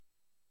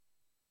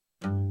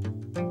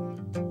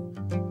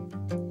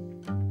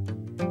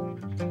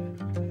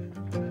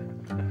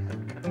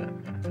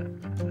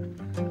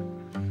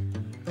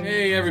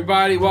Hey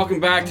everybody, welcome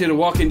back to the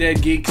Walking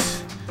Dead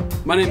Geeks.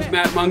 My name is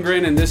Matt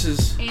Mungren and this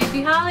is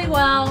Andy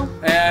Hollywell.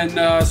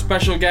 And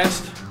special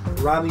guest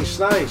Ronnie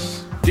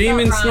Snice.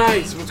 Demon What's up,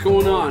 Ronnie? Snice. What's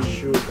going on?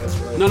 Shoot, that's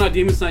right. No,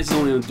 Demon Snice is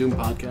only on the Doom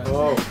podcast.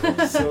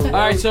 Oh, so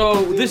Alright,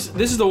 so this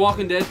is the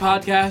Walking Dead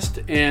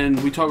podcast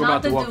and we talk Not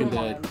about the the Walking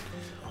Doom Dead.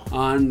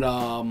 one.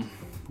 And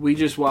we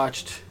just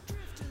watched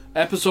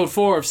episode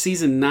 4 of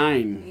season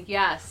 9.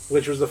 Yes.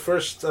 which was the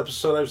first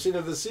episode I've seen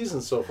of this season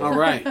so far.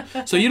 Alright,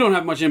 so you don't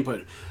have much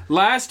input.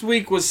 Last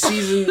week was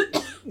season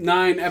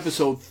 9,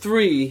 episode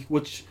 3,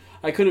 which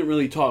I couldn't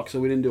really talk, so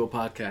we didn't do a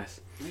podcast.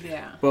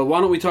 Yeah. But why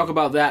don't we talk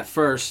about that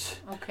first?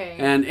 Okay.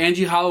 And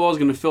Angie Hollowell is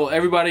going to fill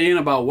everybody in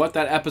about what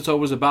that episode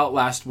was about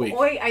last week.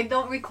 Wait, I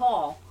don't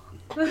recall.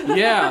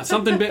 Yeah,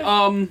 something big.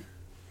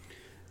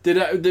 Did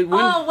when?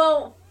 Oh,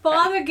 well,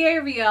 Father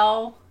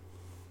Gabriel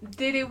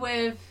did it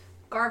with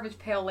Garbage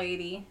Pail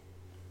Lady.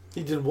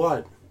 He did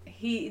what?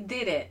 He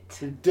did it.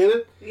 He did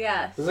it?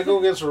 Yes. Does that go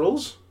against the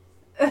rules?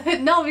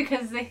 No,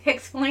 because they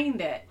explained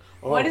it.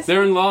 Oh. What is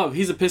They're in love.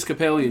 He's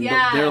Episcopalian,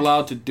 Yes. but they're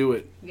allowed to do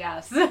it.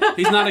 Yes.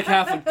 He's not a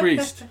Catholic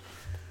priest.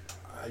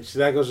 See,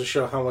 that goes to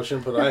show how much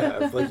input I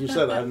have. Like you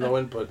said, I have no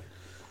input.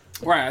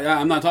 Right,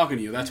 I'm not talking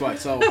to you. That's why.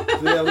 So, Did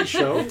they at least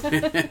show?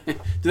 do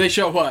they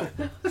show what?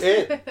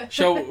 It.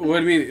 Show what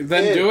do you mean?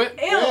 Them Yeah. do it?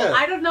 Ew, Yeah.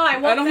 I don't know. I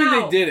I don't think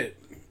out. they did it.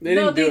 They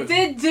No, didn't do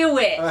they it. did do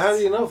it. How do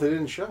you know if they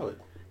didn't show it?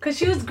 Because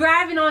she was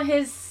grabbing on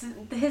his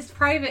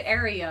private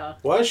area.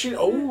 Why is she?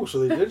 Oh, so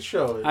they did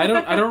show it. I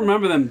don't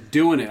remember them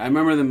doing it. I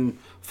remember them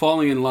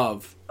falling in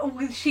love.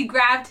 She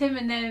grabbed him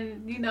and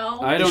then,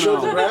 I They don't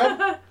showed the know.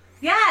 grab?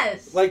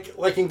 Yes. Like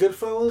in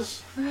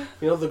Goodfellas?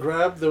 You know the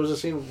grab? There was a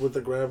scene with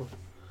the grab.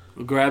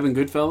 Grabbing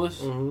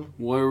Goodfellas?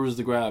 Mm-hmm. Where was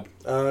the grab?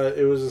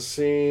 It was a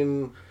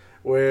scene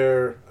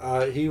where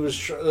he was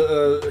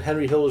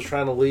Henry Hill was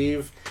trying to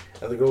leave,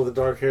 and the girl with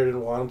the dark hair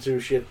didn't want him to.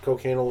 She had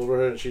cocaine all over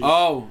her, and she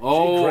grabbed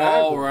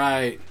all him.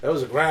 right. That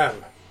was a grab.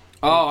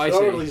 Oh, I see.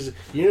 Totally,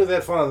 you knew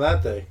that fun on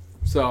that day.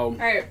 So,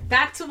 Alright,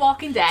 back to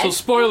Walking Dead. so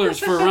spoilers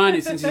for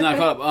Ronnie since he's not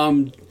caught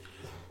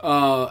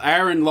up.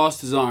 Aaron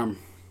lost his arm.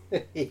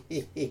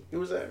 Who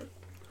was that?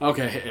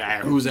 Okay,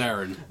 who's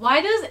Aaron?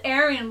 Why does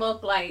Aaron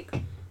look like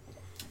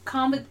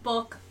comic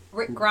book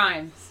Rick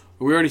Grimes?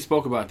 We already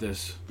spoke about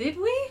this. Did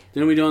we?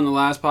 Didn't we do it in the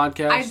last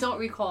podcast? I don't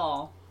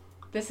recall.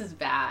 This is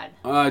bad.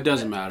 It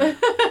doesn't matter.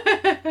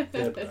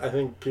 Yeah, I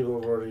think people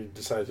have already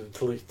decided to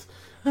delete.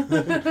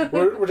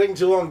 we're taking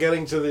too long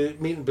getting to the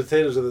meat and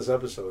potatoes of this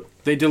episode.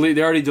 They're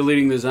already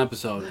deleting this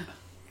episode.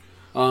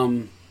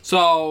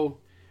 So,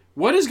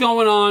 what is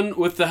going on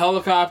with the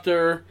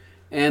helicopter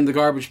and the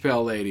garbage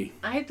pail lady?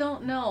 I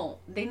don't know.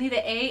 They need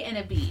an A and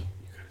a B.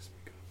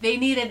 They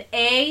need an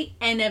A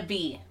and a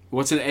B.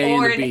 What's an A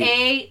Or and a B? an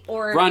A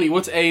or a Ronnie, B.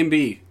 what's A and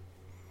B?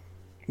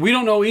 We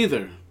don't know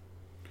either.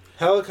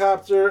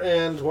 Helicopter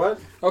and what?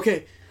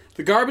 Okay,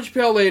 the garbage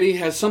pail lady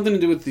has something to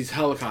do with these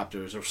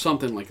helicopters or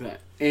something like that.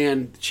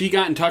 And she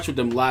got in touch with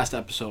them last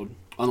episode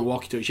on the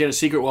walkie-talkie. She had a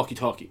secret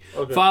walkie-talkie.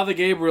 Okay. Father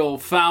Gabriel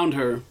found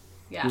her.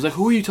 Yeah. Was like,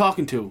 who are you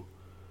talking to?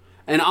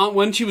 And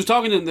when she was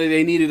talking to them,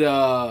 they needed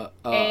a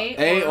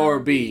or a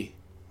B.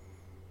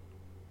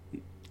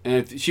 And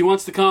if she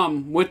wants to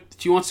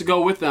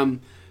go with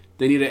them,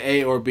 they need an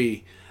A or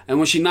B. And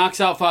when she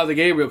knocks out Father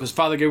Gabriel, because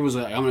Father Gabriel was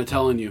like, I'm going to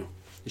tell on you.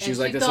 And she's And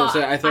like, she that's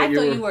what I thought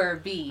you were a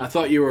B. I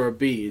thought you were a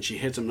B, and she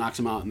hits him, knocks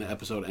him out, and the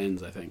episode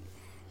ends, I think.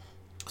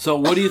 So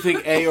what do you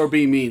think A or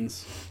B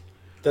means?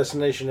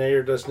 Destination A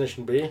or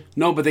Destination B?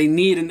 No, but they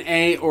need an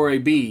A or a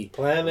B.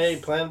 Plan A,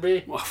 Plan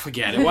B? Well,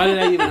 forget it. Why did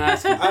I even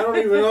ask him? I don't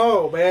even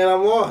know, man.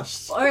 I'm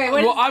lost. All right,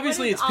 Well,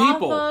 obviously it's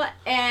people. Alpha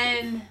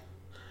and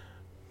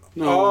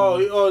No.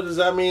 Oh, does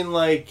that mean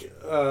like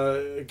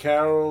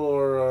Carol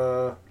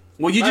or...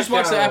 Well, you not just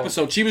watched the Carol.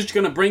 episode. She was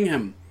going to bring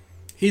him.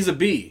 He's a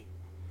B.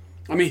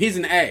 I mean, he's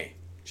an A.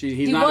 He's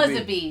he not was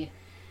a B,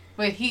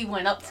 but he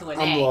went up to an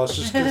A. I'm lost.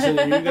 Just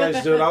continue. You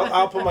guys do it.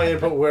 I'll put my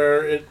input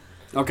where it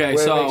Okay,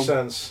 makes so...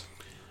 sense.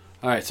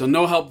 All right, so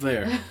no help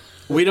there.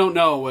 We don't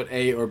know what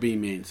A or B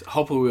means.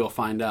 Hopefully we'll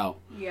find out.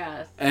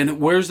 Yes. And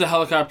where's the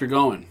helicopter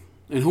going?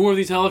 And who are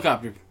these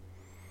helicopters?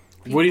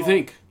 What do you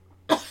think?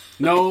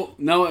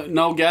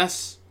 No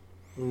guess?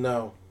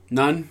 No.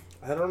 None?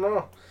 I don't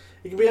know.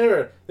 It could be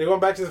anywhere. They're going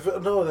back to the...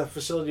 No, that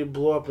facility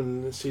blew up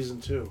in season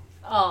 2.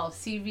 Oh,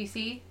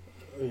 CBC.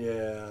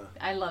 Yeah.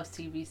 I love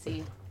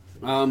CBC.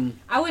 Um...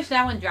 I wish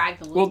that one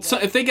dragged a little Well, bit. so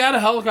if they got a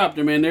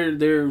helicopter, man,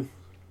 they're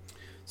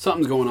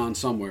something's going on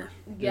somewhere.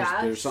 Yes.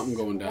 There's something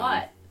going down.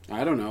 What?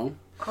 I don't know.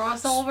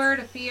 Crossover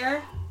to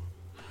Fear.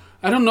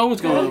 I don't know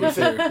what's going on with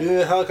You there. think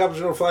the helicopter's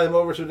going to fly them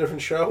over to a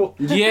different show?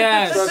 Start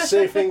Yes.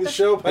 saving the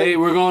show. by Hey,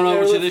 we're going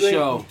over to this airlifting.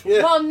 show.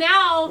 Yeah. Well,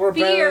 now We're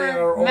battling our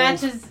Fear own-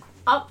 matches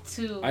up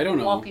to I don't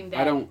know. Walking Dead.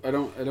 I don't.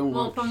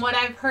 Well, watch. from what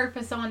I've heard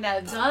from someone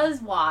that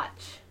does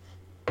watch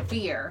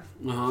Fear,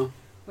 Uh-huh.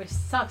 which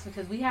sucks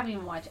because we haven't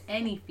even watched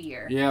any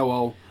Fear. Yeah,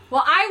 well,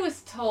 Well, I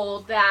was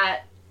told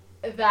that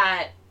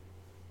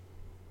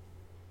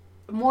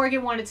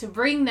Morgan wanted to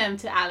bring them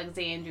to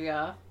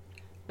Alexandria,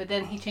 but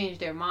then he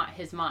changed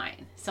his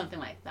mind. Something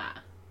like that.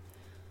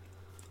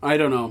 I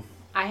don't know.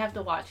 I have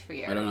to watch for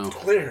you. I don't know.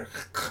 Clear.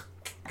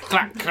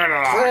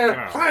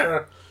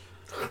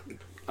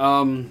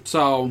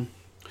 So,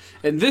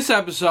 in this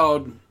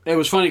episode, it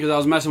was funny because I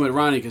was messing with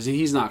Ronnie because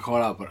he's not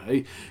caught up. But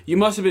you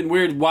must have been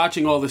weird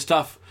watching all this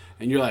stuff,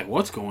 and you're like,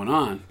 "What's going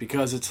on?"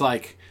 Because it's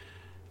like,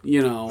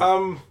 you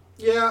know.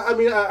 Yeah, I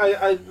mean,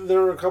 I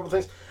there were a couple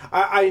things.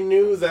 I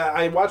knew that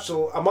I watched.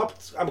 I'm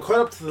caught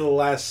up to the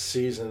last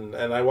season,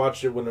 and I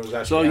watched it when it was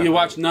actually. So happening. you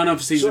watched none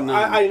of season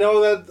 9. I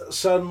know that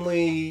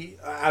suddenly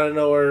out of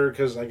nowhere,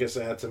 because I guess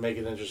I had to make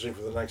it interesting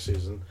for the next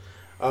season.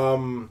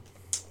 What's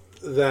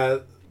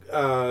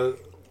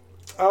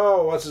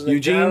his name?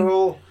 Eugene?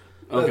 Daryl.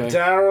 Okay.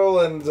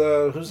 Daryl and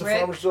who's the Rick?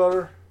 farmer's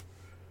daughter?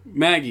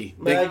 Maggie.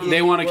 Maggie.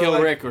 They want to Well, kill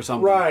like, Rick or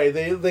something. Right.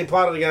 They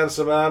plotted against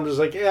him, and I'm just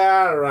like,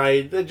 yeah,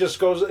 right. It just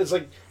goes. It's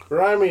like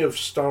remind me of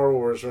Star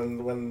Wars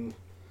when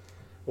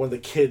the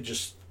kid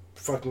just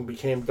fucking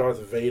became Darth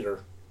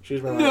Vader.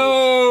 She's my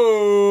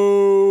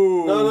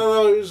No.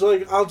 He was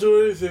like, I'll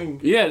do anything.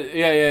 Yeah.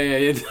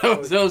 That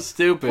was so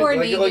stupid. Poor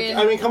Like, Negan.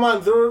 I mean, come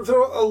on, throw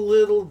a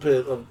little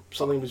bit of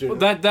something between.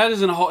 That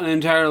is an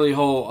entirely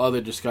whole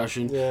other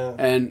discussion. Yeah.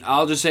 And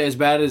I'll just say, as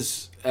bad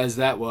as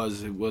that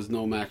was, it was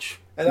no match.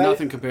 And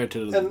Nothing compared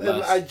to the and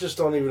last. I just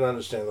don't even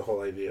understand the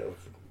whole idea of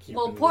keeping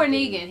Well, poor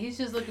Negan. He's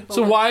just looking for.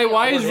 So why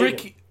kill. is Negan.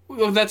 Rick?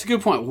 Well, that's a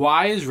good point.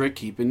 Why is Rick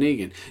keeping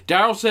Negan?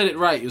 Daryl said it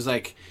right. He was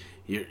like,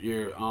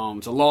 "You're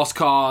it's a lost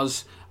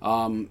cause,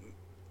 and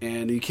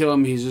you kill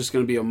him, he's just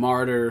going to be a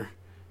martyr."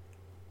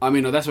 I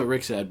mean, no, that's what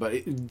Rick said. But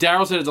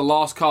Daryl said it's a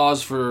lost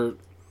cause for,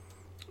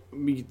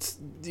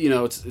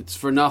 it's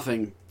for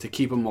nothing to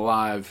keep him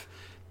alive.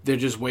 They're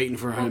just waiting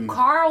for him.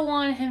 Carl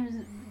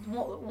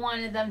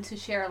wanted them to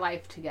share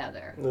life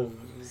together.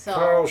 So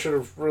Carl should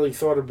have really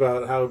thought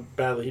about how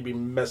badly he'd be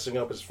messing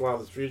up his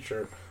father's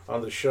future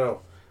on the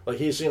show. Like,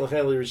 he's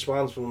single-handedly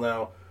responsible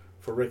now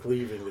for Rick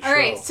leaving the show. All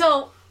right,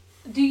 so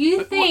do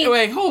you think...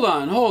 Wait, hold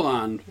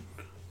on.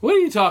 What are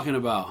you talking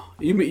about?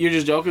 You're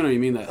just joking, or you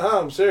mean that?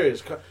 Oh, I'm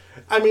serious.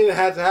 I mean, it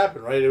had to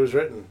happen, right? It was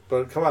written.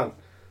 But come on.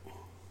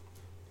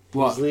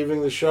 What? He's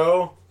leaving the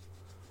show.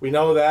 We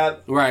know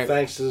that. Right.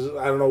 Thanks to...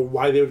 I don't know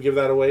why they would give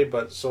that away,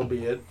 but so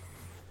be it.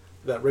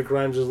 That Rick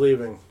Grimes is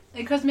leaving.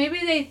 Because maybe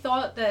they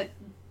thought that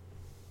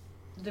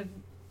the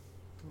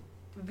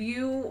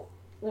view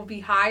will be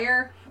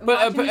higher.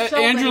 But watching the show,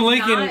 Andrew but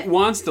it's Lincoln not.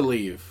 wants to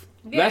leave.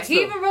 Yeah,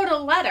 he even wrote a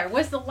letter.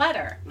 Where's the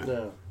letter?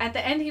 Yeah. At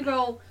the end, he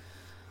wrote,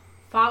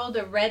 "Follow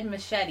the red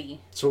machete."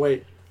 So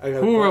wait, I got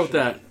a Who question. wrote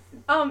that?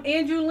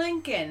 Andrew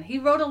Lincoln. He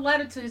wrote a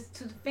letter to the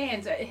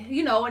fans.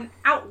 An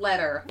out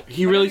letter.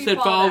 He Whatever really you said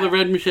call follow that. the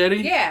red machete?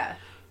 Yeah.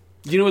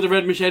 Do you know what the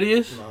red machete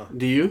is? No.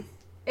 Do you?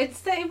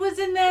 It was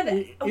in that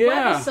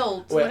Yeah.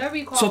 episode, Wait, whatever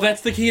you call So it.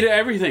 that's the key to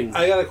everything.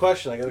 I got a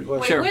question.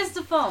 Wait, Sure. where's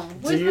the phone?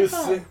 Where's Do the you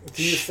phone?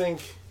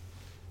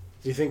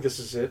 think this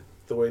is it?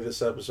 The way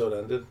this episode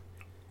ended?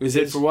 Is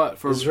it for what?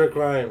 For Is Rick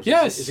Grimes?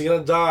 Yes. Is he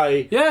gonna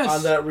die? Yes.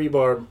 On that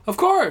rebarb, Of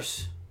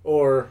course.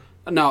 or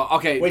No,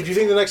 okay. wait? Do you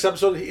think the next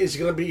episode is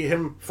gonna be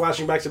him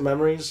flashing back to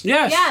memories?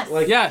 Yes. Yes.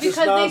 Like, Yes. just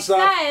Because they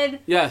nonstop? said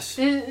Yes.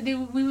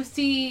 we would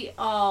see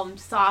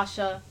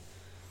Sasha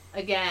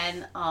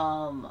again,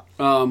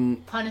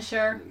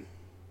 Punisher,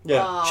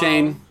 Yeah.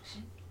 Shane.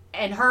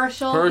 and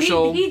Herschel.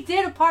 Herschel. He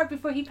did a part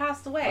before he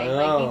passed away. I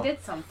Like know. he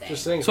did something.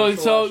 Just saying. So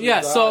Herschel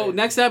actually so died.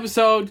 next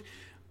episode,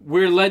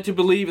 we're led to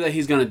believe that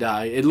he's gonna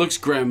die. It looks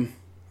grim.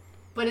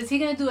 But is he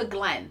gonna do a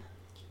Glenn?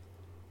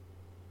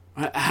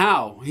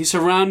 How? He's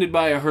surrounded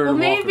by a herd Well, of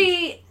walkers.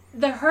 maybe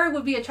the herd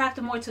would be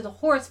attracted more to the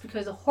horse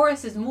because the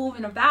horse is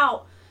moving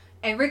about,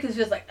 and Rick is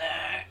just like.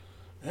 "Ugh."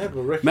 Yeah,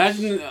 but Rick.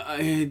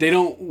 Imagine they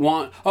don't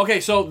want. Okay,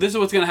 so this is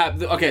what's gonna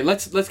happen. Okay,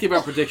 let's give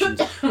our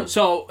predictions.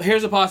 So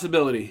here's a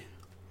possibility.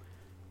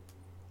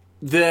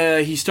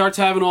 He starts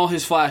having all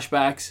his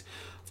flashbacks.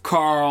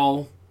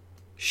 Carl,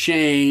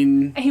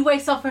 Shane. And he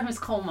wakes up from his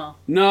coma.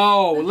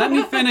 No, let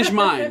me finish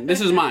mine. This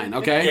is mine. Yeah,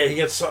 Okay. he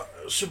gets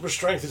super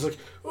strength. He's like,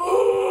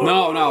 oh,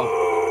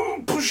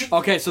 No. push it.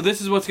 Okay, so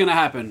this is what's gonna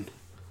happen.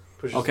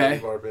 Pushes Okay.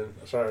 the rebarb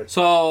in. Sorry.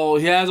 So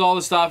he has all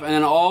this stuff, and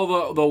then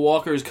all the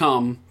walkers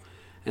come,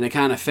 and it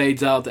kind of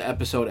fades out. The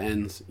episode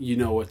ends. You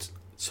know what's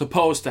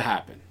supposed to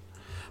happen.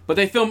 But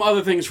they film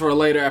other things for a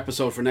later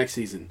episode for next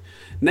season.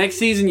 Next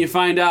season, you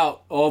find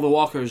out all the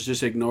walkers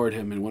just ignored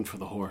him and went for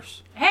the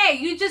horse. Hey,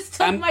 you just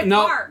took my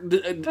No, part.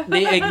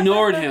 they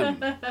ignored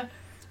him.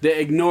 They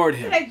ignored What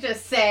him. did I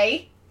just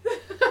say?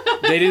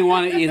 They didn't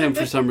want to eat him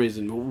for some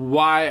reason.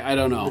 Why? I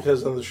don't know.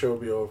 Because then the show will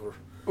be over.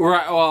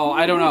 Right? Well,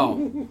 I don't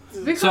know.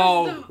 Because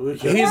So the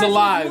he's horse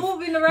alive. was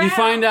moving around. You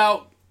find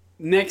out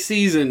next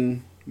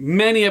season.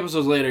 Many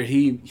episodes later,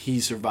 he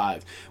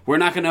survived. We're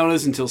not going to know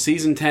this until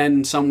season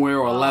 10 somewhere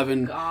or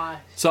 11. Oh, gosh.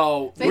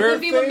 So So he's we're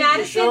gonna be with The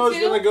Madison show is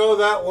too? gonna go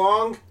that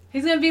long.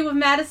 He's going to be with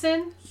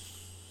Madison.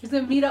 He's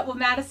going to meet up with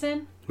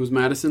Madison. who's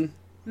Madison?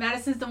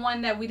 Madison's the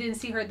one that we didn't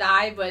see her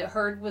die, but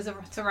Herd was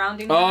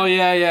surrounding her. Oh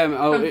yeah.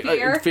 Oh, From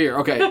Fear? Fear.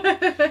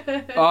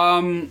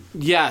 Okay.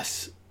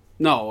 Yes.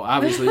 No,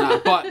 obviously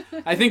not. But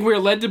I think we're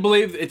led to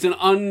believe it's an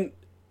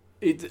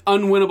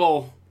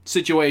unwinnable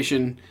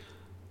situation.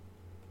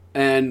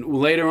 And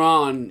later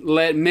on,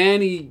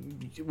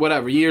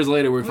 years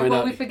later, we find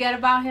out. We forget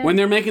about him? When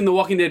they're making the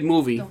Walking Dead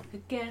movie. Don't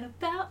forget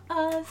about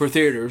us. For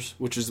theaters,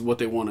 which is what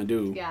they want to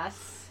do.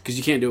 Yes. Because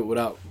you can't do it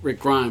without Rick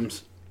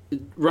Grimes.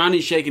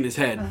 Ronnie's shaking his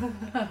head.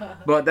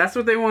 But that's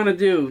what they want to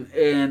do.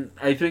 And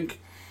I think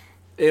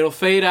it'll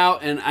fade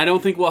out, and I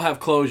don't think we'll have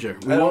closure.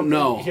 We won't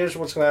know. Here's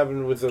what's going to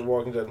happen with the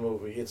Walking Dead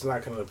movie. It's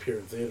not going to appear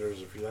in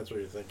theaters, if that's what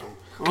you're thinking.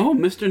 Oh,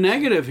 Mr.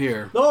 Negative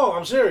here. No,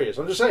 I'm serious.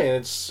 I'm just saying.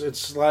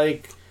 It's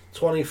like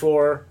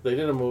 24. They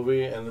did a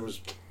movie, and it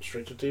was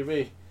straight to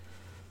TV.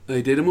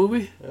 They did a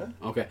movie? Yeah.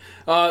 Okay.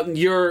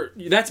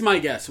 That's my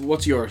guess.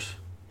 What's yours?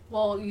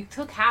 Well, you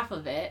took half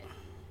of it.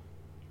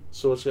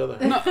 So what's the other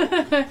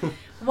half?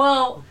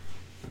 Well,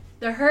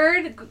 the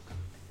herd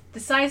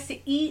decides to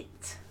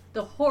eat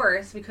the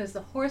horse because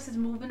the horse is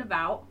moving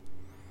about,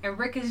 and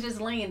Rick is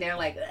just laying there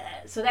like,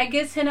 ugh. So that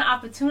gives him an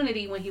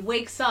opportunity when he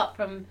wakes up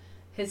from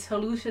his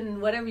hallucination,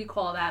 whatever you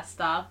call that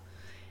stuff,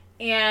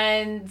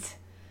 and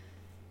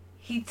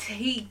he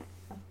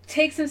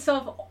takes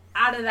himself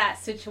out of that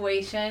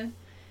situation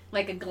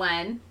like a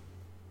Glenn,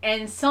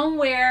 and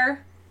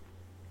somewhere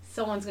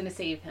someone's gonna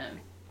save him.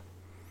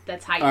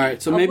 That's hiding. All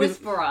right, so a maybe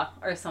whisperer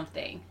or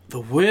something.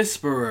 The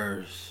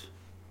Whisperers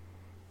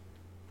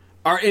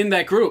are in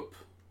that group.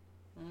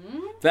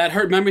 That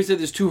herd. Remember, he said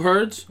there's two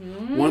herds.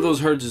 One of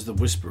those herds is the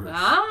Whisperers.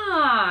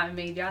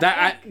 Maybe No.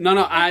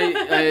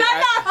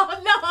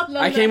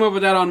 I came up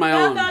with that on my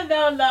own.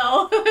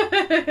 No.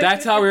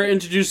 That's how we were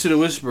introduced to the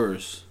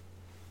Whisperers.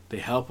 They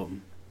help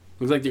them.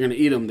 Looks like they're gonna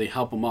eat them. They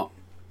help them up.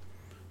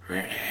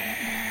 They've been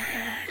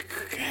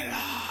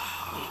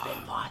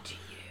watching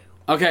you.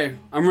 Okay,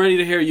 I'm ready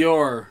to hear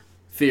your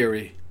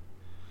theory,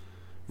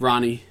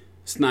 Ronnie.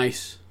 It's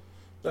nice.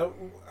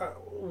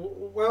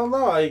 Well,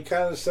 no, I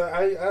kind of said,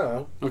 I don't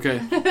know. Okay,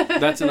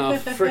 that's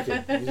enough. Frick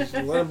it. Just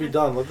let him be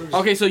done.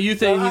 Okay, so you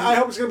think... I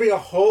hope it's going to be a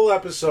whole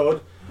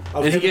episode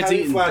of him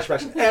having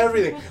flashbacks and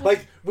everything.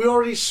 Like, we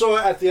already saw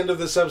at the end of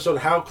this episode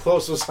how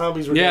close the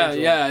zombies were getting to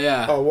him.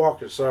 Yeah. Oh,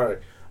 Walker, sorry.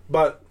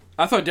 But...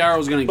 I thought Daryl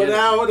was going to get it.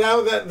 But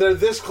now that they're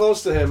this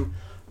close to him,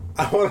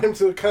 I want him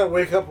to kind of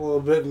wake up a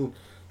little bit and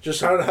just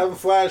start having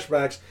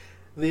flashbacks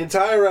the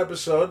entire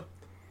episode.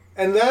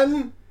 And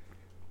then...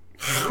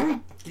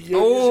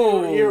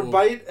 Your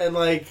bite and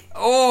like...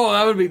 Oh,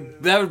 that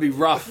would be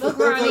rough. Look,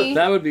 Ronnie.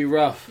 That would be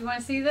rough. You want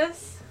to see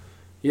this?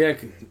 Yeah,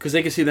 because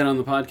they can see that on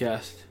the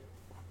podcast.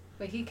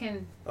 But he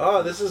can...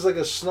 Oh, this is like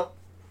a snow...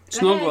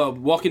 Snow globe.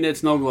 Walking Dead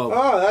snow globe.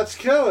 Oh, that's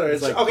killer.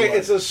 It's like okay, blood.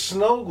 it's a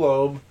snow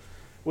globe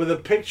with a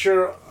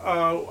picture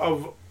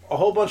of a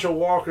whole bunch of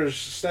walkers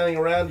standing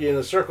around you in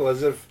a circle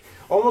as if...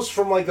 Almost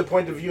from like the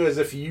point of view as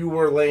if you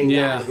were laying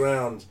down on the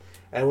ground.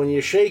 And when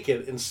you shake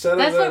it, instead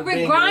That's of what Rick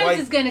being Grimes white,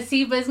 is going to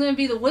see, but it's going to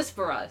be the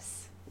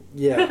Whisperers.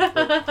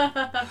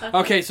 Yeah.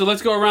 Okay, so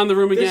let's go around the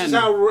room again.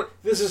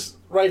 This is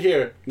right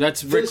here.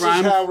 That's Rick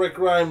Grimes? This is how Rick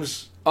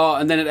Grimes... Oh,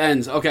 and then it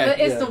ends. Okay. But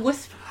it's the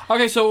Whisperers.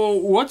 Okay, so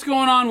what's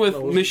going on with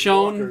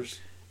Michonne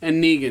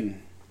and Negan?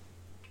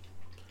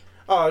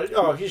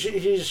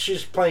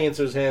 She's playing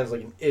into his hands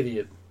like an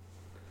idiot.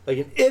 Like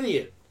an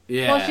idiot.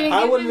 Yeah. Well,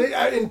 I wouldn't...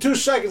 In 2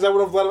 seconds, I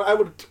would have let him... I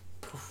would...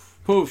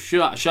 Poof,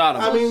 shot him.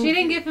 I mean, she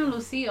didn't give him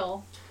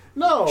Lucille.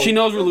 No. She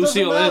knows where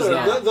Lucille is,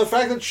 though. The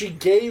fact that she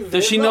gave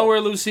Does she know where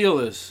Lucille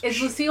is?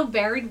 Is Lucille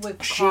buried with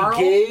Carl?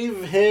 She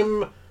gave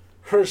him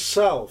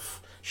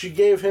herself. She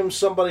gave him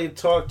somebody to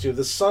talk to.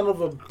 The son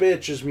of a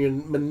bitch is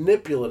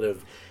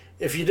manipulative.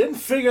 If you didn't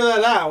figure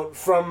that out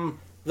from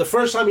the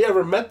first time you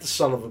ever met the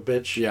son of a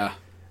bitch,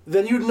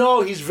 then you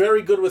know he's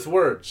very good with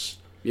words.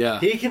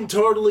 Yeah. He can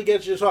totally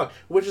get you to talk,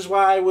 which is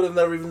why I would have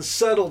never even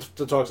settled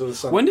to talk to the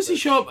son. When does he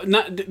show up?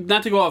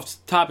 Not to go off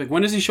topic.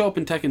 When does he show up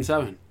in Tekken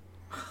 7?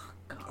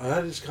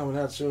 That is coming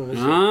out soon.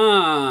 Yeah,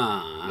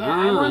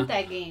 I want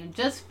that game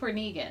just for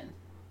Negan.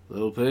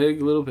 Little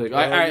pig. All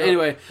right.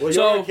 Anyway, well,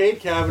 your arcade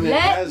cabinet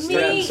has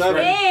Tekken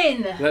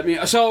 7. Let me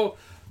in. So,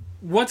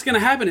 what's gonna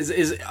happen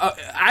is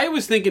I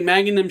was thinking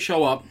Maggie and them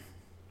show up,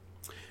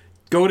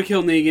 go to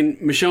kill Negan.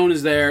 Michonne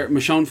is there.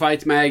 Michonne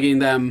fights Maggie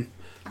and them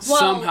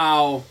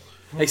somehow.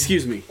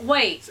 Excuse me.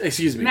 Wait.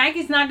 Excuse me.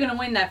 Maggie's not going to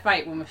win that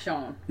fight with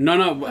Michonne.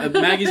 No.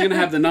 Maggie's going to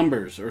have the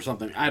numbers or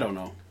something. I don't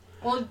know.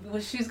 Well,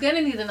 she's going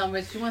to need the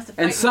numbers. She wants to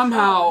fight And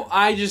somehow, Michonne.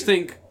 I just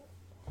think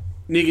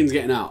Negan's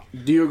getting out.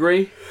 Do you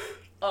agree?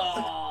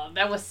 Oh,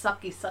 that was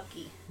sucky.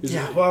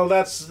 Yeah, well,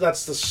 that's the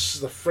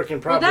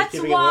freaking problem. Well, that's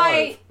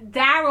why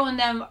Daryl and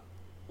them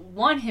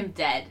want him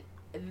dead.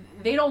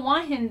 They don't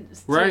want him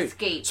to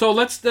escape. So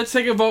let's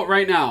take a vote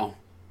right now.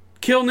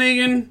 Kill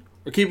Negan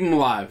or keep him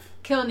alive?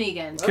 Kill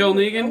Negan. Kill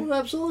Negan? I would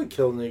absolutely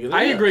kill Negan.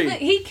 I agree.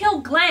 He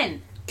killed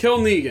Glenn. Kill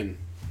Negan.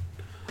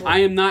 I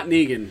am not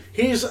Negan.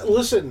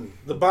 Listen,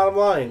 the bottom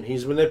line,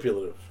 he's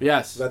manipulative.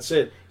 Yes. That's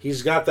it.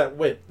 He's got that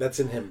wit. That's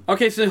in him.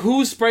 Okay, so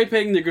who's spray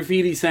painting the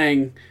graffiti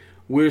saying,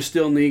 "We're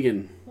still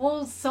Negan"?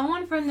 Well,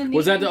 someone from the Negan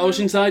Was that the group.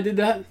 Oceanside did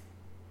that?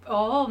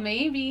 Oh,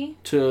 maybe.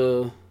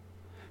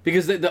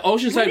 Because the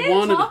Oceanside we didn't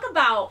wanted... talk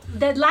about...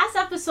 The last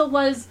episode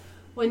was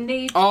when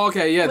they. Oh,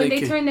 okay, yeah. When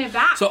they turned their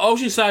back. So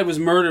Oceanside was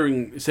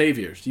murdering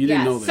saviors. You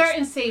didn't know this.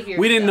 Certain saviors.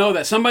 We didn't know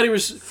that. Somebody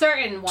was.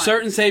 Certain ones.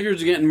 Certain saviors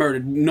were getting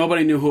murdered.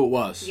 Nobody knew who it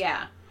was.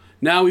 Yeah.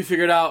 Now we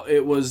figured out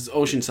it was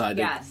Oceanside.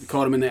 Yes. They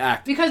caught him in the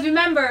act. Because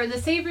remember, the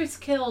saviors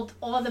killed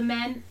all the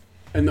men.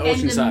 And the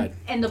Oceanside.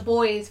 And the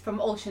boys from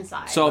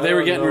Oceanside. So they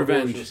were getting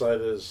revenge.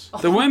 Oceanside is.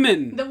 The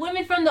women. The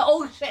women from the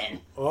ocean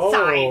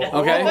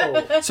Okay.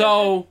 side.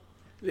 So,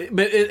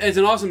 but it's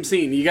an awesome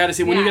scene. You got to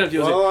see when you get up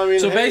to it. Well, I mean,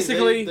 so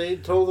basically, they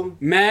told them.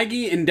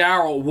 Maggie and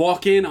Daryl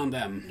walk in on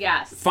them.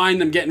 Yes. Find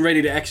them getting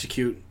ready to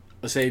execute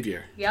a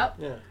savior. Yep.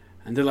 Yeah.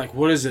 And they're like,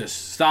 "What is this?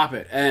 Stop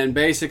it!" And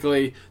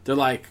basically, they're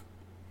like,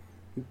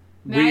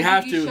 Maggie, "We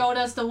have you to." showed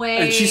us the way.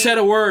 And she said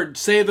a word.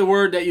 Say the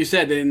word that you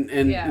said,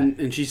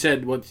 and she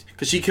said what?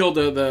 Because she killed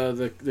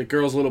the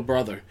girl's little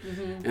brother,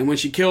 and when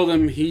she killed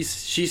him,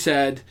 she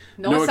said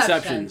no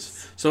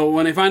exceptions. So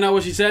when they find out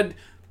what she said,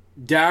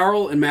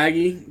 Daryl and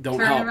Maggie don't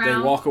Turn help. around,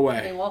 they walk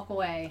away. They walk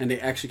away. And they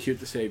execute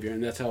the savior,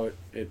 and that's how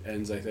it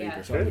ends, I think, Yeah.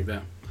 or something like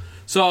that.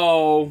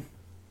 So,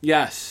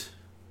 yes,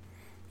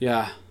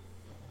 yeah,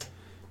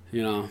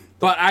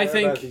 but I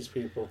think about these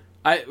people.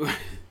 I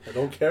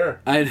don't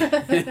care.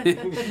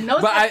 No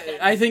but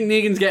I think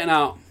Negan's getting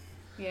out.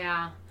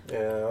 Yeah.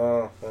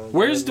 Yeah.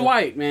 Where's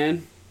Dwight,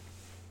 man?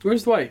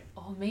 Where's Dwight?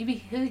 Oh, maybe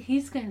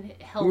he's gonna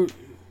help.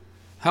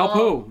 Help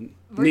who?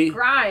 Rick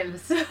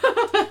Grimes. Could you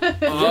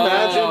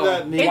imagine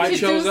that Negan Dwight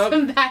shows up?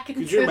 Him back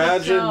into Could you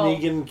imagine the show.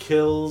 Negan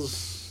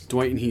kills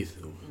Dwight and Heath.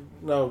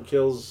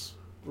 kills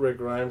Rick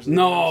Grimes?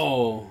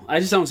 No, I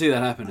just don't see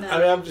that happening. I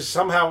mean, I'm just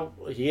somehow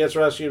he gets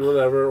rescued,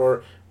 whatever,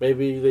 or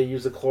maybe they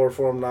use the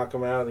chloroform, knock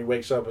him out, and he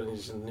wakes up and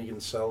he's in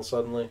Negan's cell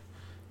suddenly.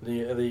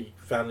 And they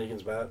found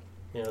Negan's bat.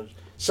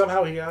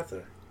 Somehow he got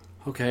there.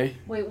 Okay.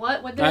 Wait,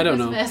 what? What did I don't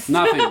know. miss?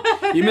 Nothing.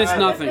 You missed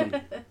nothing.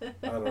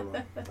 I don't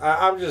know.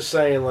 I'm just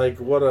saying, like,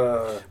 what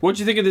a. What'd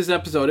you think of this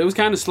episode? It was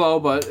kind of slow,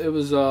 but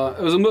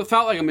it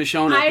felt like a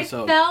Michonne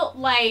episode. I felt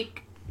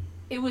like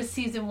it was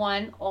season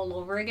 1 all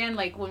over again,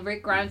 like when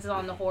Rick Grimes is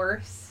on the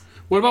horse.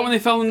 What about when they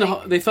fell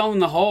in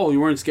the hole? You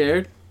weren't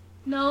scared?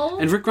 No.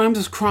 And Rick Grimes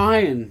was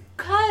crying.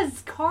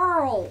 Cause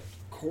Carl.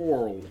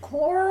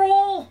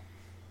 Coral.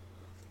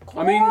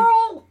 I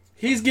mean,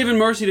 he's given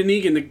mercy to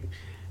Negan,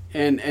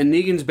 and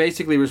Negan's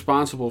basically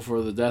responsible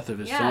for the death of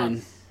his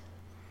son.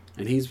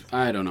 And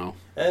I don't know.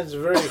 And it's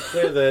very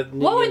clear that Negan...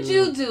 What would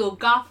you do,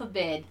 God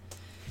forbid,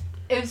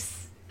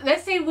 if,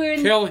 let's say we're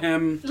in... Kill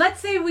him.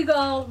 Let's say we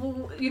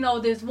go,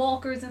 there's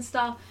walkers and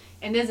stuff,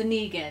 and there's a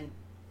Negan,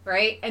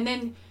 right? And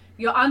then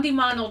your Auntie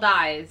Mano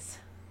dies.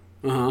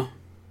 Uh-huh.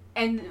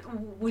 And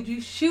would you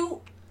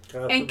shoot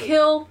God and forbid.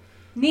 kill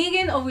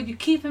Negan, or would you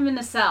keep him in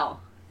the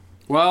cell?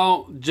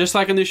 Well, just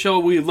like in the show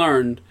we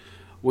learned,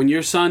 when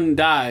your son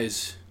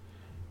dies,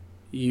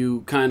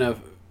 you kind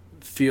of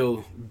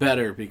feel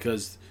better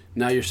because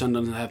now your son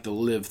doesn't have to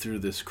live through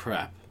this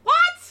crap.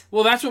 What?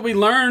 Well, that's what we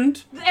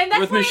learned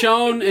with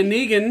Michonne and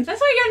Negan.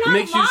 That's why you're not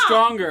makes you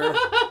stronger.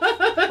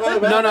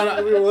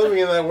 No. We were living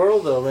in that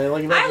world, though, man.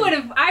 Like,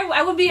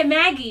 I would be a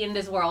Maggie in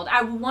this world.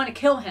 I would want to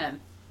kill him.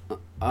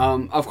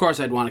 Of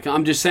course I'd want to.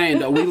 I'm just saying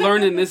that we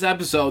learned in this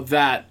episode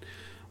that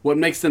what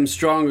makes them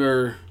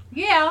stronger.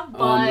 Yeah,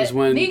 but is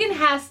when Negan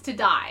has to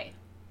die.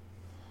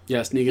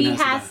 Yes, Negan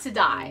has to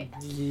die.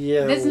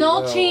 Yeah. There's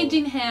no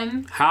changing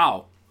him.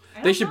 How?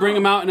 They should bring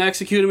him out and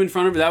execute him in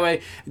front of her. That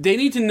way, they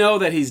need to know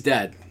that he's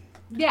dead.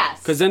 Yes.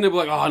 Because then they'll be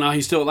like, oh no,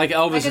 he's still like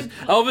Elvis.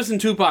 Elvis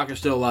and Tupac are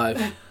still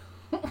alive.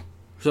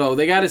 So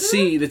they got to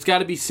see. It's got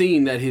to be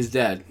seen that he's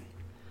dead.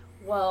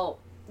 Well,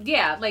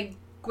 yeah, like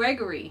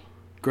Gregory.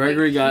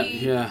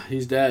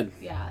 He's dead.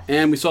 Yeah.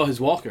 And we saw his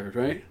walker,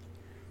 right?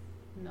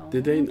 No.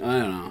 Did they? I don't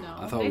know. No,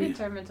 I thought they didn't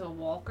turn him into a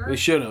walker. They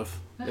should have.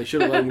 They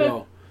should have let him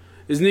go.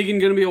 Is Negan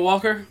going to be a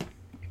walker?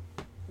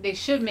 They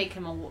should make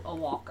him a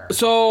walker.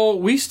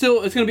 So it's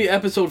going to be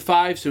episode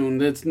 5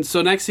 soon.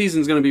 So next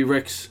season's going to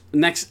be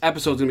next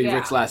episode's going to be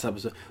Rick's last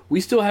episode. We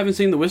still haven't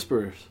seen the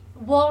Whisperers.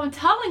 Well, I'm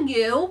telling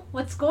you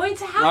what's going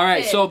to happen. All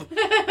right, so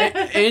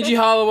Angie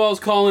Hollowell's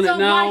calling it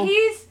now.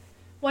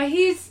 While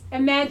he's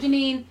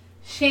imagining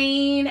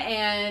Shane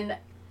and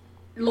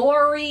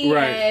Lori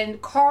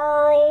and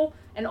Carl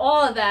and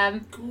all of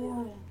them,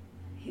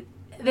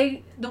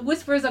 the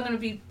Whisperers are going to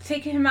be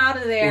taking him out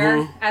of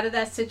there, out of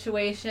that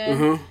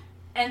situation,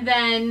 and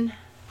then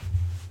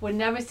we'll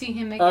never see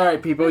him again. All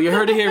right, people, you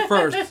heard it here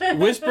first.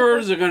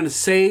 Whisperers are going to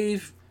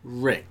save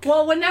Rick.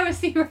 Well, we'll never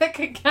see Rick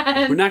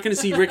again. We're not going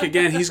to see Rick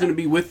again. He's going to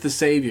be with the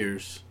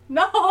Saviors.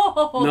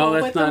 No,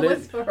 that's not it.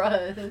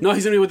 Whisperers. No,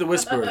 he's going to be with the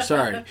Whisperers.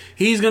 Sorry.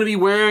 He's going to be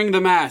wearing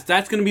the mask.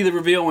 That's going to be the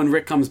reveal when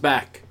Rick comes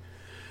back.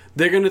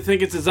 They're going to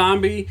think it's a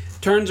zombie,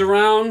 turns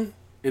around,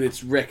 and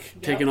it's Rick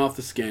taking off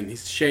the skin.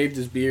 He's shaved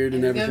his beard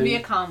and everything. It's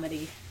going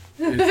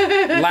to be a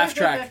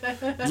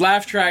comedy.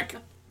 Laugh track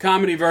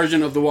comedy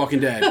version of The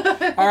Walking Dead.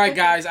 All right,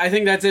 guys, I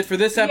think that's it for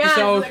this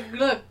episode.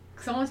 Look,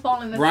 Someone's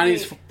falling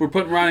asleep. We're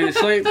putting Ronnie to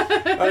sleep.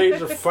 I need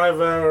a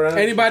 5-hour.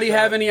 Anybody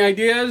have any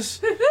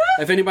ideas?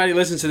 If anybody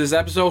listens to this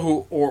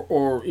episode,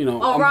 or you know,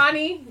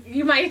 Ronnie,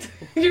 you might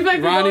be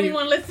the only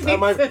one listening. I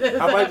might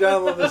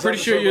download this. I'm pretty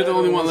sure you're the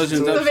only one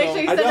listening to this. So make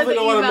sure you I send us definitely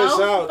an don't want to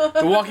email. miss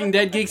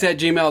out.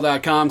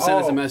 TheWalkingDeadGeeks@gmail.com. Send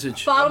us a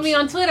message. Follow me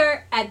on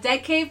Twitter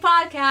 @Dead Cave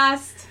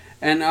Podcast.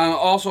 And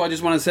also, I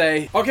just want to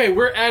say, okay,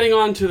 we're adding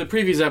on to the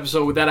previous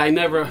episode that I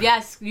never.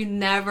 Yes, you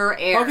never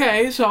aired.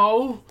 Okay,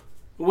 so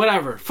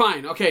whatever,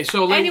 fine. Okay,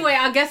 so anyway,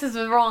 I guess it's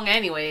wrong.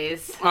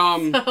 Anyways,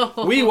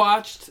 we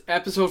watched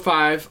episode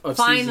 5 of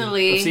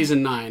finally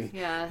season 9.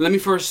 Yeah. Let me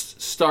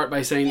first start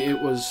by saying it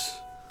was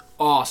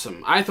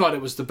awesome. I thought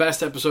it was the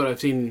best episode I've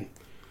seen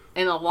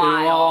in a while,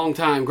 in a long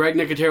time. Greg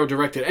Nicotero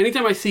directed.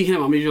 Anytime I see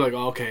him, I'm usually like,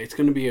 oh, okay, it's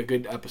gonna be a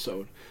good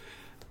episode.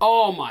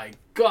 Oh my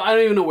God, I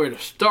don't even know where to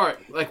start.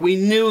 Like, we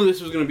knew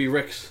this was going to be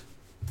Rick's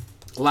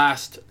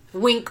last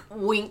wink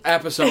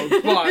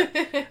episode.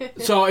 But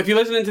so if you're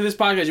listening to this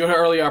podcast, you heard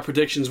earlier our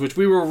predictions, which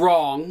we were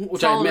wrong,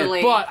 which I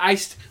admit. But I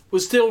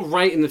was still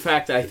right in the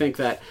fact that I think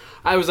that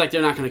I was like,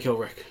 they're not going to kill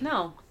Rick.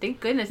 No, thank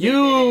goodness.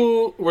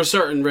 You were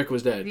certain Rick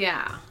was dead.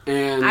 Yeah,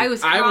 and I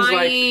was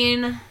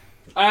crying. Like,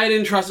 I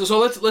didn't trust it. So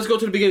let's go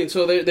to the beginning.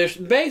 So there's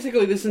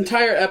basically this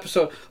entire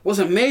episode was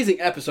an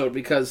amazing episode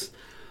because.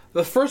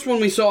 The first one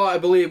we saw, I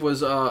believe,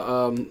 was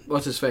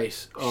what's his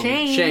face?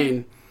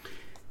 Shane.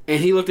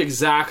 And he looked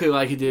exactly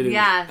like he did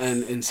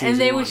in season 1.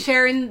 And they were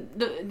sharing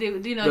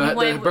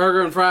the burger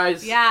and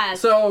fries.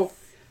 Yes. So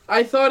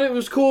I thought it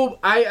was cool.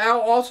 I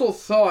also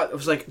thought it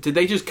was like, did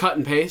they just cut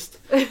and paste?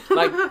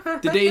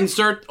 Like, did they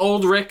insert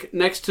old Rick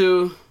new Rick next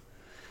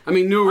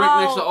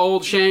to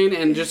old Shane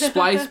and just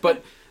splice?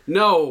 But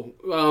no,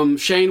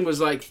 Shane was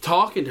like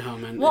talking to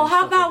him. Well,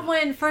 how about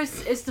when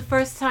it's the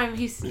first time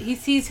he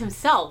sees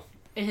himself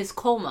in his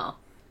coma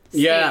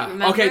state,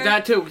 remember? Okay,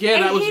 that too. Yeah,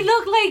 and that was. He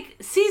looked like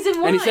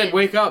season 1. And he said,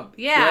 "Wake up."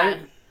 Yeah.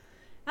 Right?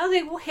 I was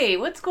like, well, hey,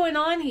 what's going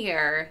on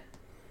here?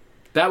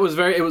 It was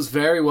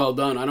very well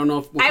done. I don't know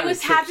if I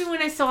was happy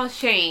when I saw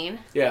Shane.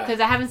 Yeah.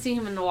 Because I haven't seen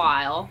him in a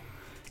while.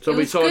 So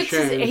we saw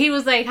Shane. He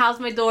was like, "How's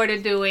my daughter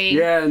doing?"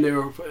 Yeah, and they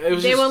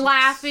were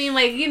laughing,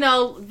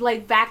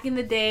 like back in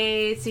the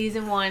day,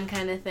 season 1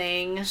 kind of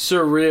thing.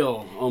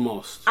 Surreal,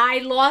 almost. I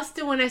lost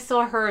it when I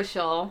saw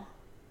Herschel.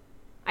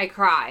 I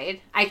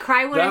cried. I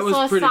cried when I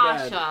saw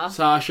Sasha. Bad.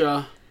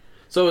 Sasha.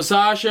 So it was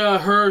Sasha,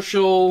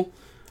 Herschel,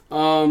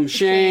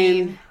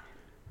 Shane,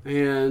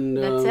 and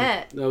that's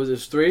it. That was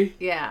his 3?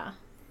 Yeah.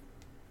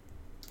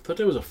 I thought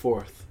there was a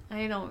 4th.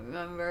 I don't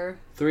remember.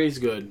 3's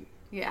good.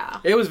 Yeah.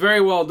 It was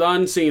very well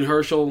done seeing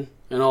Herschel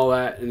and all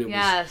that, and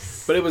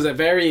but it was a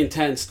very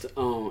intense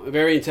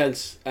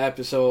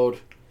episode.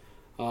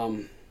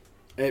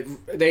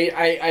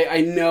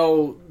 I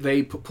know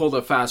they pulled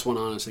a fast one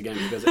on us again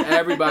because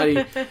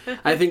everybody,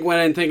 I think,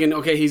 went in thinking,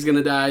 okay, he's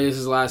gonna die. This is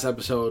his last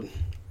episode,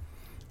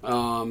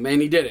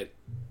 and he did it.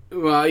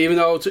 Well, even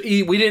though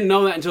we didn't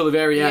know that until the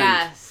very end.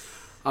 Yes.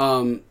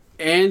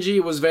 Angie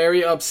was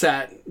very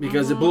upset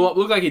because it blew up.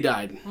 Looked like he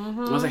died.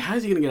 I was like, how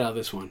is he gonna get out of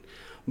this one?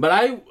 But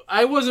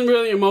I wasn't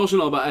really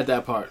emotional at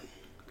that part.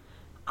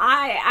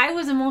 I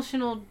was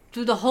emotional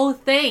through the whole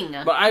thing.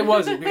 But I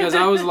wasn't because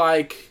I was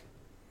like,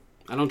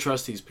 I don't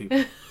trust these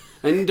people.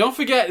 And don't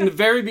forget, in the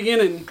very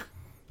beginning,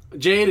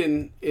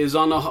 Jaden is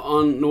on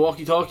the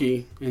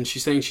walkie-talkie, and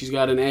she's saying she's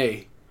got an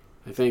A,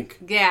 I think.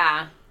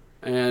 Yeah.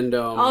 And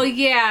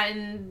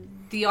and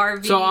the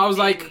RV. So I was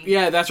like,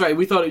 yeah, that's right.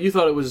 You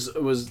thought it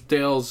was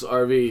Dale's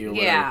RV or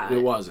whatever. Yeah.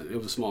 It wasn't. It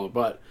was smaller,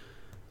 but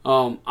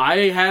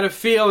I had a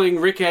feeling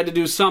Rick had to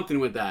do something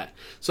with that.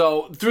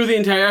 So through the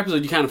entire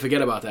episode, you kind of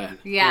forget about that.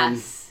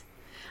 Yes.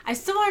 I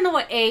still don't know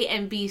what A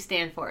and B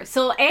stand for.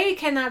 So A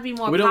cannot be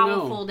more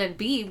powerful than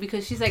B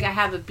because she's like, I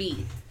have a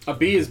B. A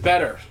B is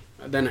better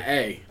than an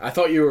A. I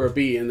thought you were a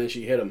B, and then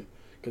she hit him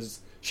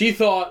because she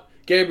thought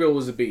Gabriel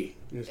was a B.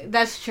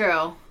 That's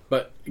true.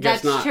 But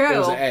guess not. True. It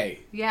was an A.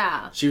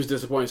 Yeah. She was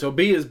disappointed. So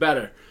B is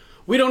better.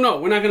 We don't know.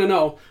 We're not going to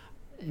know.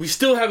 We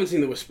still haven't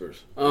seen the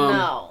Whispers.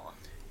 No.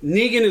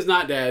 Negan is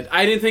not dead.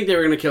 I didn't think they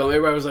were going to kill him.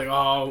 Everybody was like,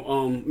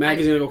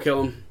 Maggie's going to go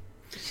kill him.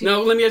 Now,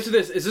 let me ask you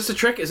this. Is this a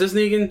trick? Is this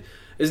Negan?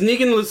 Is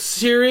Negan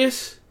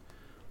serious?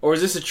 Or is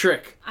this a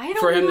trick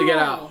for him to get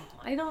out?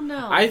 I don't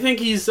know. I think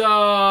he's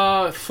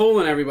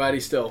fooling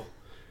everybody still.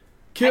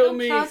 Kill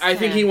me. I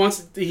think he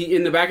wants...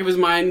 in the back of his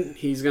mind,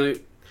 he's going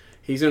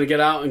to get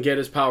out and get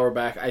his power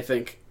back, I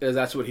think.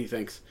 That's what he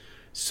thinks.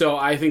 So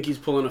I think he's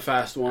pulling a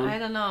fast one. I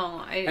don't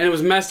know. And it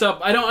was messed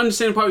up. I don't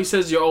understand the part he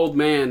says your old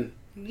man.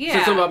 Yeah. He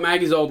said something about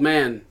Maggie's old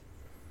man.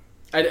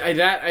 Could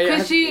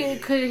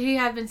he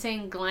have been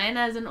saying Glenn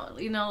as an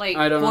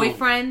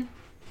boyfriend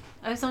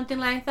or something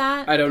like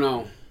that? I don't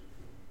know.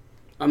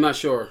 I'm not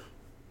sure,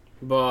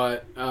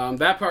 but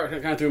that part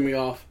kind of threw me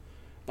off.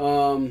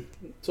 So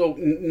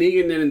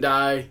Negan didn't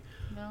die.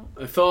 No.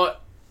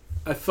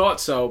 I thought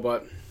so,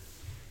 but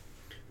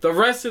the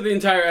rest of the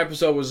entire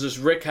episode was just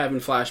Rick having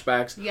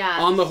flashbacks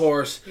on the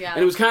horse, and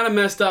it was kind of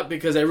messed up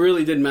because they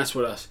really did mess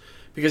with us.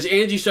 because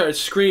Angie started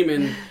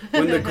screaming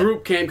when the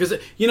group came. Because,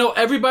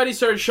 everybody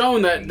started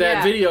showing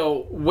that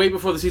video way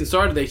before the season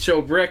started. They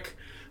showed Rick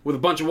with a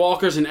bunch of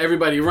walkers and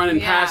everybody running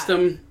past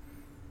him.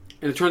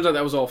 And it turns out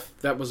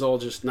that was all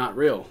just not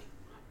real.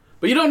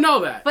 But you don't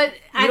know that. But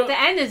at the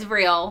end it's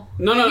real.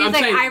 No, he's I'm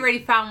like, saying, I already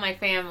found my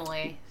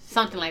family.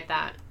 Something like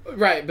that.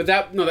 Right, but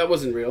that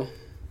wasn't real.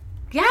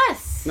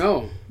 Yes.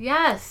 No.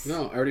 Yes.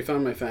 No, I already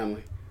found my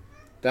family.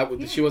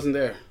 She wasn't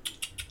there.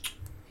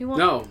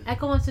 No.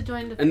 Echo wants to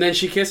join the... And then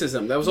she kisses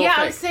him. That was all fake.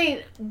 Yeah, I was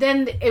saying,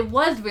 then it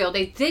was real.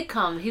 They did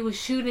come. He was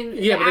shooting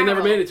Yeah, but they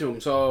never made it to him,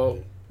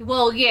 so...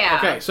 Well, yeah.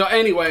 Okay, so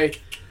anyway,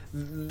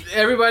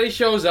 everybody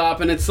shows up,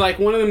 and it's like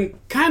one of them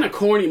kind of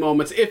corny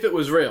moments, if it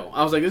was real.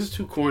 I was like, this is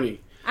too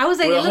corny. I was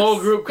like, where the whole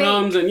group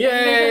comes, and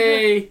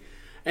yay!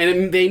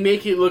 And they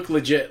make it look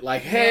legit.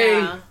 Like, hey...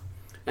 Yeah.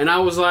 And I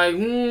was like, I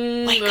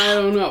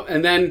don't know.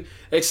 And then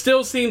it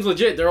still seems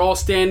legit. They're all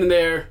standing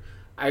there.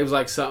 I was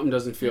like, something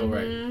doesn't feel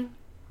right.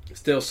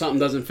 Still, something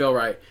doesn't feel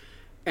right.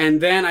 And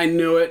then I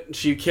knew it.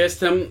 She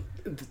kissed him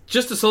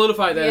just to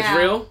solidify that it's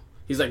real.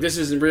 He's like, this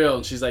isn't real.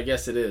 And she's like,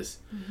 yes, it is.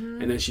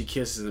 And then she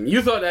kisses him.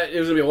 You thought that it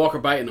was going to be a walker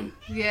biting him.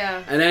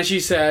 Yeah. And then she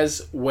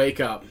says, wake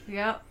up.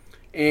 Yep.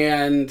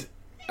 And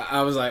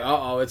I was like,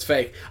 uh-oh, it's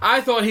fake.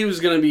 I thought he was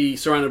going to be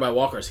surrounded by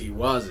walkers. He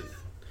wasn't.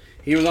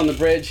 He was on the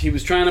bridge. He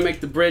was trying to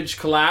make the bridge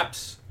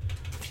collapse.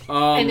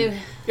 It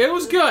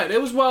was good. It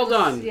was well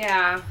done.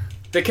 Yeah.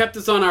 They kept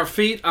us on our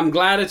feet. I'm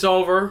glad it's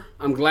over.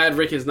 I'm glad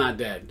Rick is not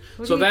dead.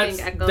 So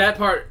that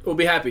part will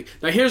be happy.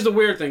 Now here's the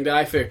weird thing that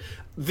I fear.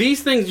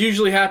 These things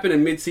usually happen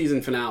in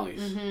mid-season finales.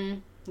 Mm-hmm.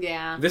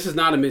 Yeah. This is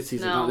not a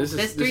mid-season finale.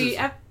 There's three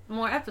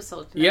more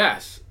episodes now.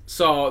 Yes.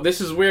 So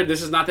this is weird.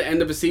 This is not the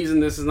end of a season.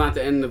 This is not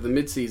the end of the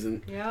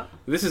mid-season. Yep.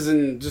 This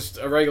isn't just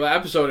a regular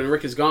episode and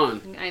Rick is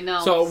gone. I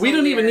know. So we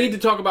don't even need to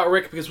talk about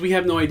Rick because we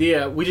have no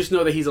idea. We just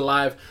know that he's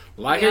alive.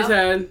 Like I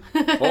said,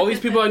 all these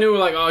people I knew were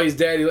like, oh, he's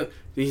dead.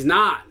 He's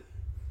not.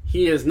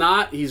 He is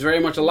not. He's very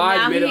much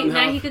alive.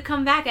 Now he could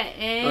come back at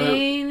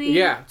any...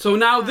 Yeah. So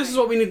now this is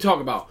what we need to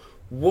talk about.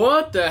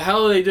 What the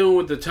hell are they doing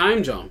with the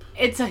time jump?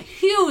 It's a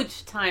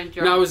huge time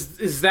jump. Now,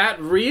 is that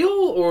real?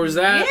 Or is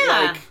that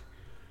like...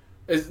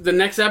 Is the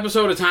next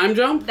episode a time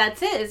jump?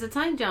 That's it. It's a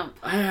time jump.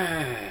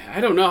 I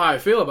don't know how I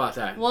feel about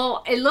that.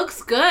 Well, it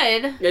looks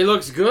good. It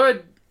looks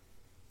good.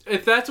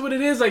 If that's what it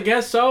is, I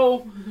guess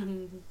so.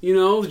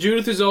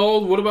 Judith is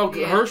old. What about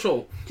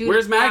Herschel? Judith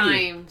Where's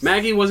Maggie? Grimes.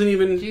 Maggie wasn't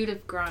even...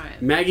 Judith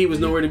Grimes. Maggie was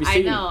nowhere to be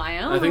seen. I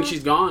know. I think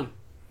she's gone.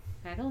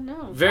 I don't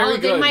know. Very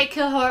good. They might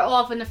kill her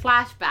off in the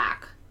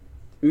flashback.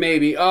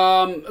 Maybe.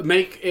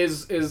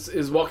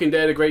 Is Walking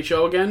Dead a great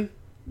show again?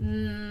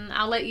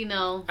 I'll let you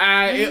know.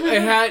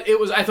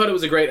 I thought it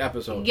was a great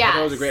episode. Yes. I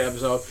thought it was a great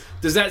episode.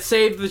 Does that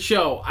save the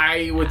show?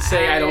 I would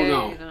say I don't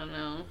know. I don't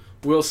know.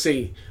 We'll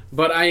see.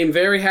 But I am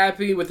very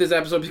happy with this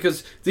episode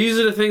because these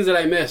are the things that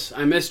I miss.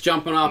 I miss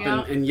jumping up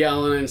and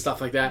yelling and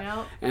stuff like that.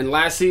 Yep. And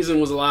last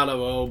season was a lot of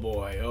oh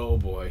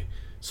boy.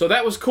 So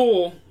that was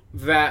cool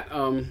that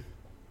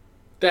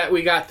that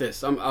we got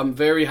this. I'm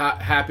very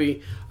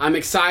happy. I'm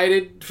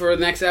excited for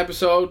the next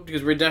episode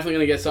because we're definitely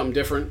going to get something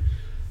different.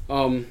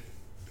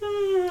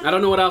 I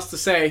don't know what else to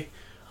say,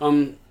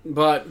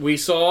 but we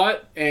saw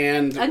it,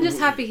 and I'm just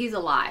happy he's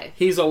alive.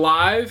 He's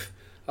alive.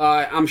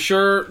 I'm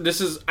sure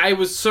I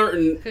was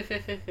certain.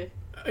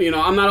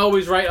 I'm not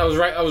always right. I was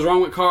right. I was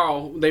wrong with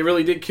Carl. They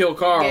really did kill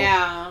Carl.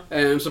 Yeah.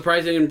 And I'm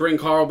surprised they didn't bring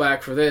Carl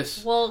back for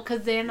this. Well,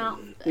 because they're not.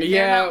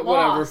 Whatever.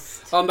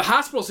 Lost. The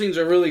hospital scenes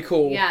are really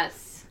cool.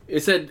 Yes.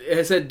 It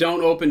said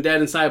 "Don't open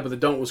dead inside," but the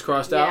 "don't" was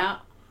crossed out. Yeah.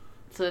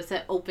 So it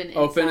said "open inside."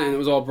 Open, and it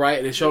was all bright,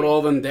 and it showed all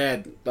of them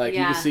dead. Like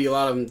you can see a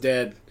lot of them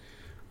dead.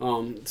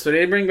 So they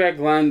didn't bring back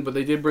Glenn, but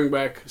they did bring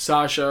back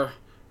Sasha,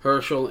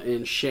 Herschel,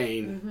 and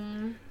Shane.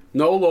 Mm-hmm.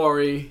 No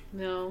Lori.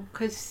 No,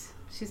 because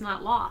she's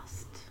not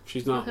lost.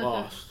 She's not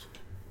lost.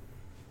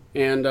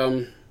 And,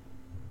 it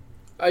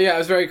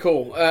was very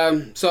cool.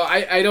 So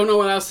I don't know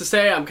what else to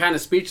say. I'm kind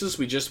of speechless.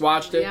 We just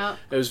watched it. Yep.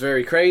 It was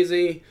very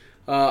crazy.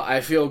 I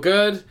feel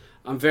good.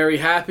 I'm very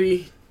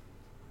happy.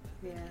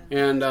 Yeah.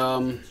 And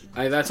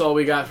that's all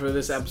we got for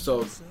this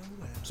episode.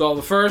 So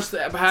the first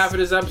half of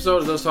this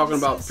episode is us talking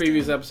about the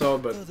previous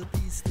episode, but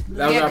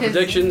that was our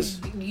predictions.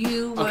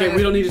 Okay,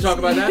 we don't need to talk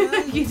about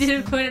that? You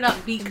didn't put it up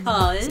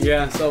because...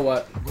 Yeah, so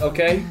what?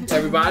 Okay,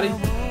 everybody,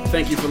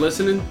 thank you for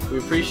listening. We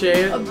appreciate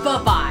it.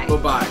 Bye-bye.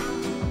 Bye-bye.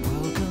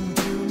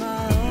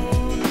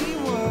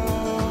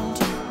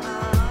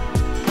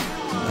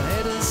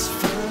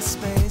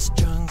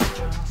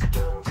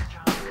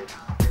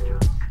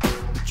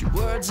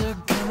 Words are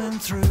coming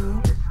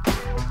through.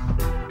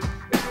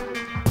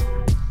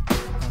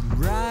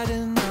 I'm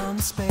riding on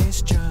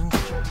space junk,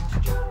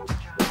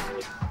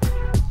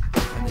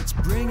 and it's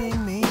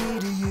bringing me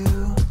to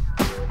you.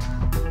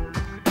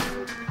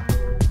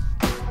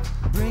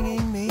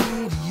 Bringing me to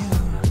you.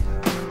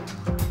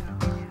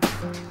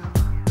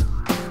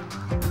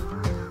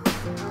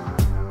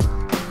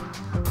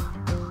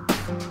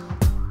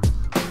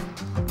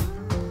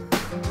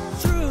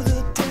 Through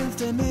the 10th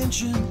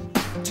dimension.